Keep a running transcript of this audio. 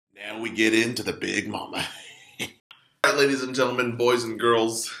Now we get into the big mama. Alright, ladies and gentlemen, boys and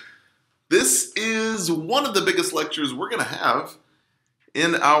girls, this is one of the biggest lectures we're going to have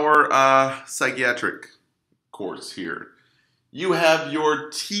in our psychiatric course here. You have your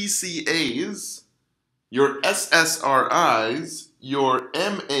TCAs, your SSRIs, your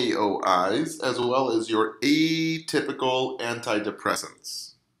MAOIs, as well as your atypical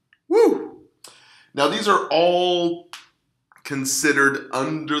antidepressants. Woo! Now these are all considered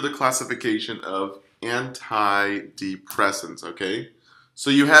under the classification of antidepressants, okay? So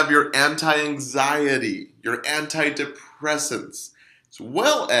you have your anti-anxiety, your antidepressants, as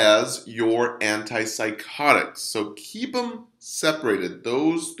well as your antipsychotics. So keep them separated,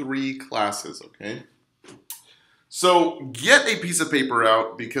 those three classes, okay? So get a piece of paper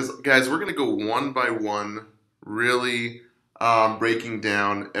out because, guys, we're going to go one by one, really breaking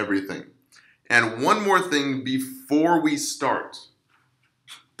down everything. And one more thing before we start.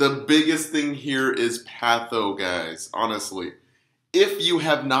 The biggest thing here is patho, guys, honestly. If you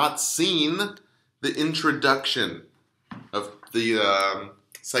have not seen the introduction of the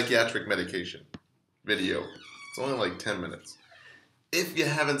psychiatric medication video, it's only like 10 minutes. If you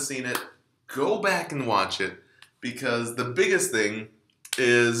haven't seen it, go back and watch it because the biggest thing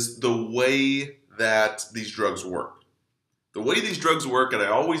is the way that these drugs work. The way these drugs work, and I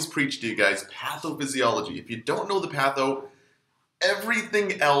always preach to you guys, pathophysiology. If you don't know the patho,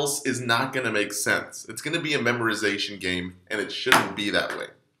 everything else is not going to make sense. It's going to be a memorization game, and it shouldn't be that way.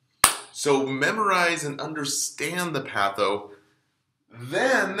 So memorize and understand the patho,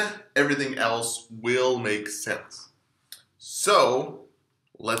 then everything else will make sense. So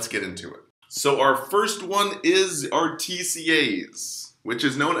let's get into it. So our first one is our TCAs, which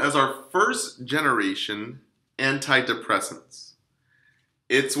is known as our first generation antidepressants.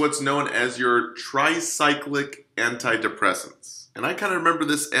 It's what's known as your tricyclic antidepressants. And I kind of remember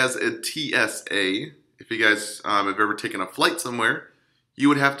this as a TSA. If you guys have ever taken a flight somewhere, you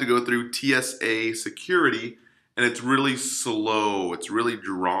would have to go through TSA security, and it's really slow. It's really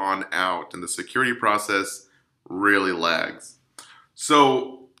drawn out, and the security process really lags.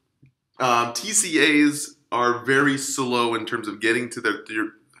 So TCAs are very slow in terms of getting to their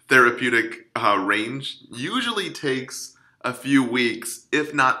therapeutic range. Usually takes a few weeks,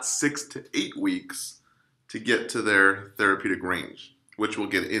 if not 6 to 8 weeks, to get to their therapeutic range, which we'll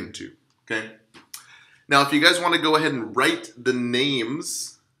get into, okay? Now, if you guys want to go ahead and write the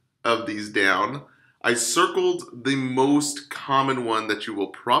names of these down, I circled the most common one that you will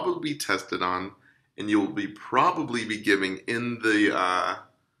probably be tested on, and you will probably be giving in the,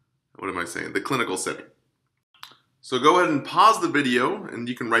 the clinical setting. So go ahead and pause the video, and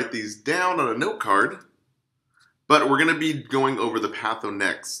you can write these down on a note card. But we're going to be going over the patho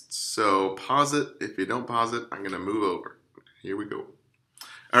next. So pause it. If you don't pause it, I'm going to move over. Here we go.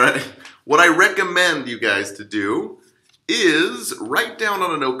 All right. What I recommend you guys to do is write down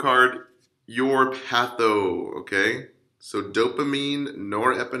on a note card your patho, okay? So dopamine,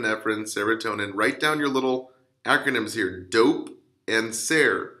 norepinephrine, serotonin. Write down your little acronyms here, dope and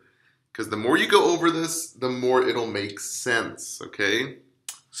ser. Because the more you go over this, the more it'll make sense, okay?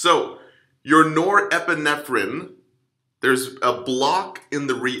 So your norepinephrine, there's a block in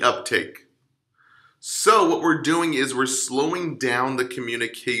the reuptake. So what we're doing is we're slowing down the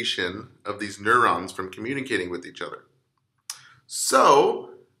communication of these neurons from communicating with each other. So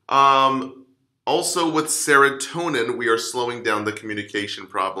also with serotonin, we are slowing down the communication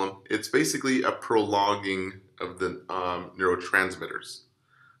problem. It's basically a prolonging of the neurotransmitters.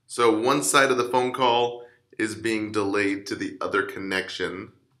 So one side of the phone call is being delayed to the other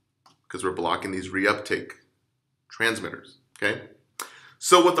connection because we're blocking these reuptake transmitters, okay?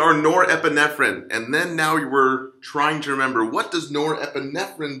 So with our norepinephrine, and then now we're trying to remember, what does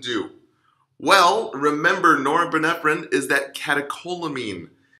norepinephrine do? Well, remember norepinephrine is that catecholamine,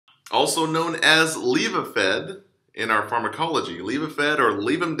 also known as Levophed in our pharmacology. Levophed or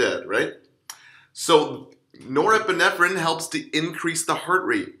leave 'em dead, right? So norepinephrine helps to increase the heart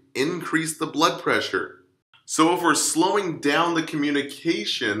rate, increase the blood pressure. So if we're slowing down the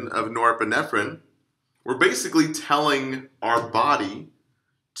communication of norepinephrine, we're basically telling our body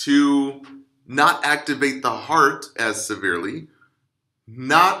to not activate the heart as severely,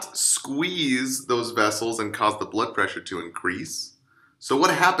 not squeeze those vessels and cause the blood pressure to increase. So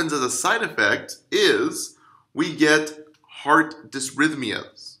what happens as a side effect is we get heart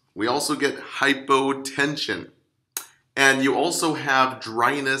dysrhythmias. We also get hypotension. And you also have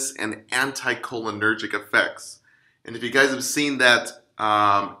dryness and anticholinergic effects. And if you guys have seen that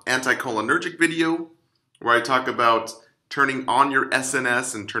anticholinergic video where I talk about turning on your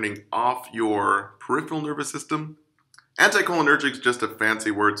SNS and turning off your peripheral nervous system, Anticholinergic is just a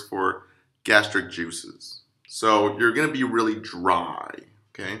fancy words for gastric juices. So you're going to be really dry,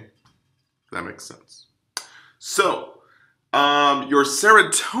 okay? If that makes sense. So, your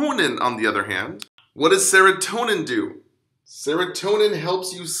serotonin, on the other hand, what does serotonin do? Serotonin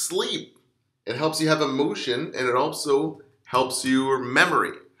helps you sleep. It helps you have emotion, and it also helps your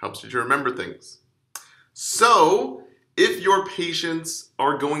memory, helps you to remember things. So, if your patients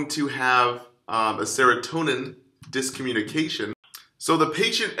are going to have a serotonin discommunication, so the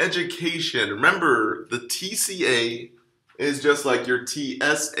patient education, remember the TCA is just like your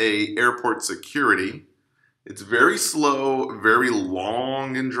TSA, airport security. It's very slow, very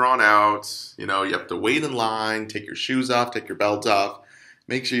long and drawn out. You know, you have to wait in line, take your shoes off, take your belt off.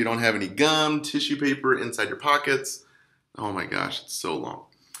 Make sure you don't have any gum, tissue paper inside your pockets. Oh my gosh, it's so long.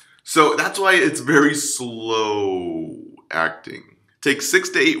 So that's why it's very slow acting. It takes 6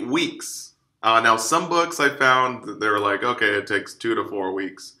 to 8 weeks. Now some books I found, they were like, okay, it takes 2 to 4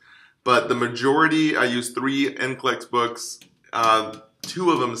 weeks. But the majority, I used 3 NCLEX books.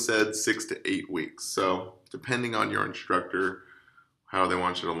 2 of them said 6 to 8 weeks. So depending on your instructor, how they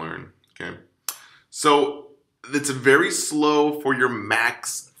want you to learn, okay? So it's very slow for your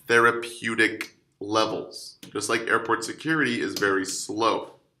max therapeutic levels. Just like airport security is very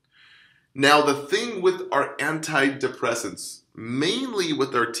slow. Now the thing with our antidepressants, mainly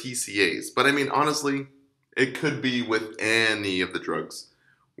with our TCAs, but I mean honestly, it could be with any of the drugs.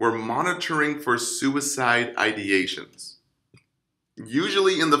 We're monitoring for suicide ideations.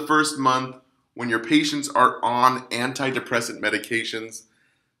 Usually in the first month, when your patients are on antidepressant medications,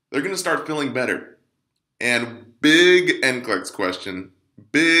 they're going to start feeling better. And big NCLEX question,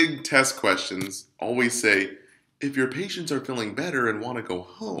 big test questions always say, if your patients are feeling better and want to go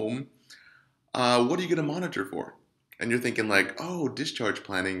home, what are you going to monitor for? And you're thinking like, oh, discharge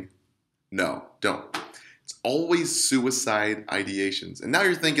planning. No, don't. It's always suicide ideations. And now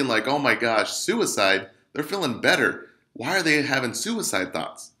you're thinking like, oh my gosh, suicide, they're feeling better. Why are they having suicide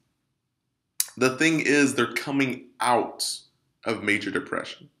thoughts? The thing is, they're coming out of major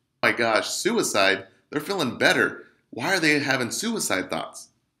depression. Oh my gosh, suicide, they're feeling better. Why are they having suicide thoughts?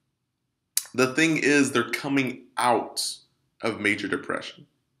 The thing is, they're coming out of major depression.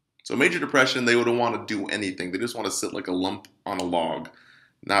 So major depression, they wouldn't want to do anything. They just want to sit like a lump on a log,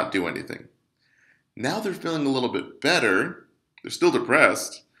 not do anything. Now they're feeling a little bit better. They're still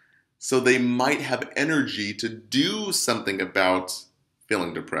depressed. So they might have energy to do something about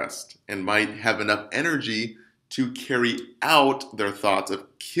feeling depressed and might have enough energy to carry out their thoughts of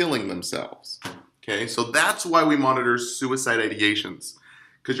killing themselves. Okay, so that's why we monitor suicide ideations,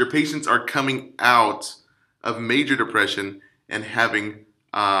 because your patients are coming out of major depression and having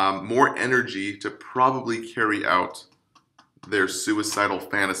more energy to probably carry out their suicidal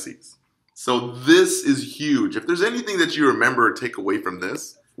fantasies. So this is huge. If there's anything that you remember or take away from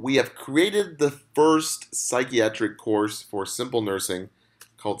this, we have created the first psychiatric course for simple nursing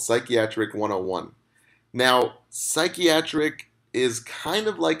called Psychiatric 101. Now, psychiatric is kind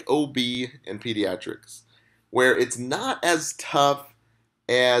of like OB and pediatrics, where it's not as tough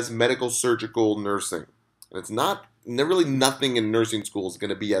as medical surgical nursing. And it's not, really nothing in nursing school is going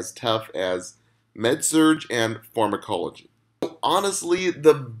to be as tough as med-surg and pharmacology. So honestly,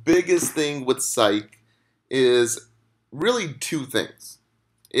 the biggest thing with psych is really 2 things.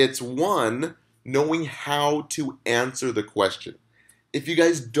 It's 1, knowing how to answer the question. If you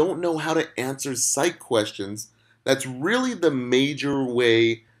guys don't know how to answer psych questions, that's really the major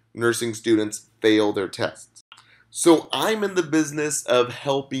way nursing students fail their tests. So I'm in the business of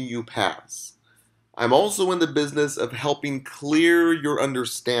helping you pass. I'm also in the business of helping clear your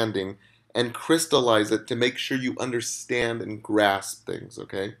understanding and crystallize it to make sure you understand and grasp things,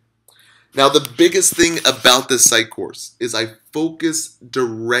 okay? Now, the biggest thing about this psych course is I focus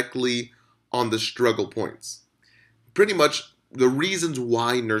directly on the struggle points. Pretty much the reasons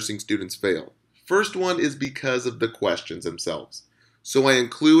why nursing students fail. First one is because of the questions themselves. So I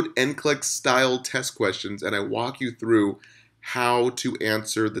include NCLEX style test questions and I walk you through how to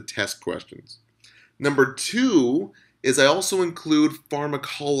answer the test questions. Number 2 is I also include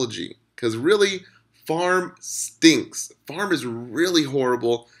pharmacology, because really, pharm stinks. Pharm is really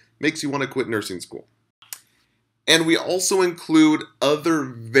horrible, makes you want to quit nursing school. And we also include other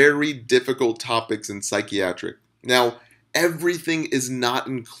very difficult topics in psychiatric. Now, everything is not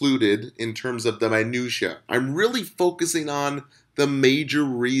included in terms of the minutia. I'm really focusing on the major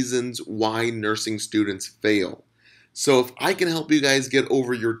reasons why nursing students fail. So if I can help you guys get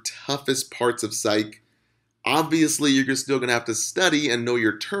over your toughest parts of psych, obviously you're still going to have to study and know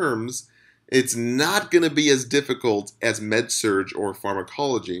your terms. It's not going to be as difficult as med-surg or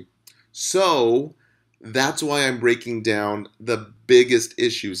pharmacology. So That's why I'm breaking down the biggest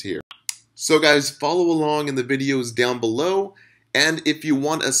issues here. So guys, follow along in the videos down below, and if you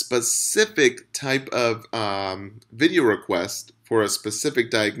want a specific type of video request for a specific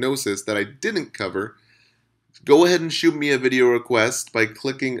diagnosis that I didn't cover, go ahead and shoot me a video request by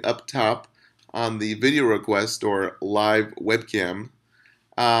clicking up top on the video request or live webcam.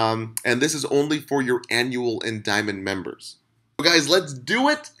 And this is only for your annual and diamond members. So guys, let's do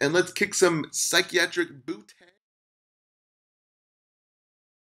it, and let's kick some psychiatric boot.